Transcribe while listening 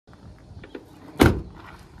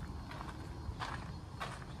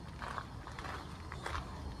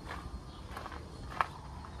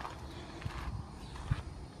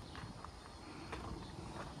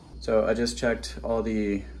So I just checked all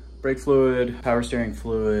the brake fluid, power steering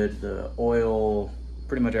fluid, the oil,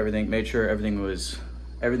 pretty much everything. Made sure everything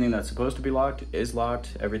that's supposed to be locked is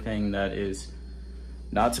locked. Everything that is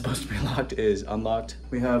not supposed to be locked is unlocked.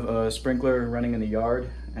 We have a sprinkler running in the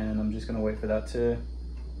yard, and I'm just gonna wait for that to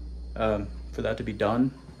be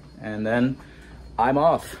done. And then I'm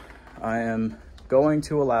off. I am going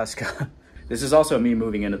to Alaska. This is also me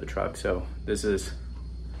moving into the truck, so this is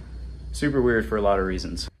super weird for a lot of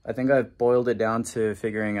reasons. I think I've boiled it down to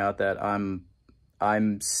figuring out that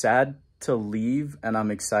I'm sad to leave and I'm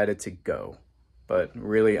excited to go. But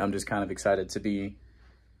really, I'm just kind of excited to be,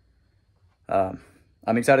 I'm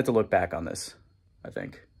excited to look back on this, I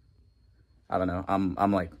think. I don't know, I'm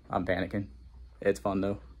panicking. It's fun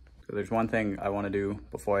though. So there's one thing I want to do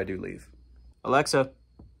before I do leave. Alexa,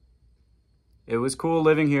 it was cool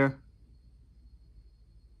living here.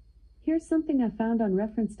 Here's something I found on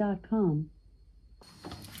reference.com.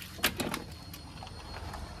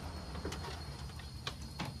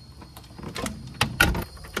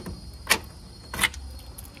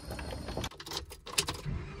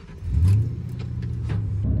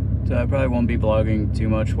 So I probably won't be vlogging too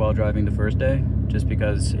much while driving the first day, just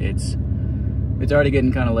because it's already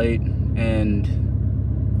getting kind of late,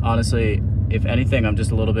 and honestly, if anything, I'm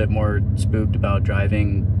just a little bit more spooked about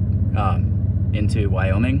driving into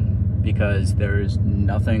Wyoming, because there's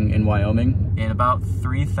nothing in Wyoming. In about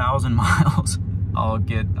 3,000 miles, I'll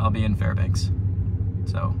be in Fairbanks.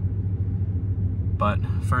 So, but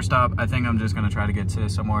first stop, I think I'm just gonna try to get to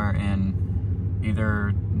somewhere in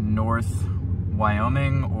either North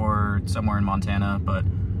Wyoming or somewhere in Montana, but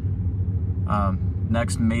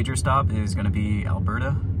next major stop is gonna be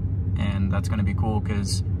Alberta, and that's gonna be cool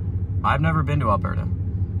because I've never been to Alberta.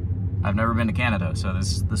 I've never been to Canada, so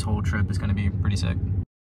this whole trip is gonna be pretty sick.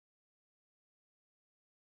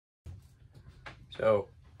 So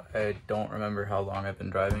I don't remember how long I've been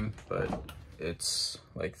driving, but it's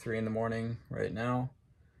like 3 in the morning right now.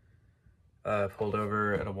 I pulled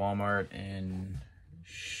over at a Walmart in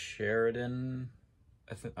Sheridan.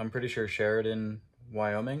 I'm pretty sure Sheridan,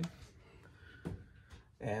 Wyoming.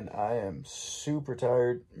 And I am super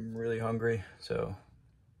tired. I'm really hungry. So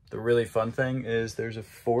the really fun thing is there's a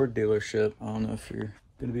Ford dealership. I don't know if you're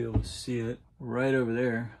gonna be able to see it right over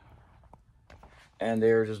there. And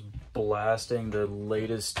they're just blasting the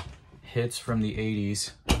latest hits from the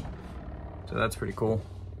 80s. So that's pretty cool.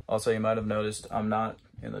 Also, you might have noticed I'm not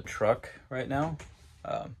in the truck right now.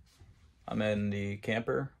 I'm in the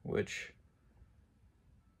camper, which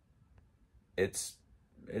it's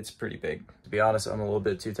pretty big. To be honest, I'm a little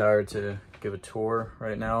bit too tired to give a tour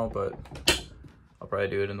right now, but I'll probably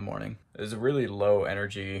do it in the morning. It's a really low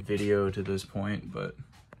energy video to this point, but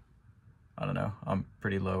I don't know. I'm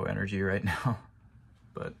pretty low energy right now.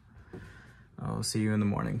 But I'll see you in the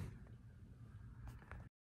morning.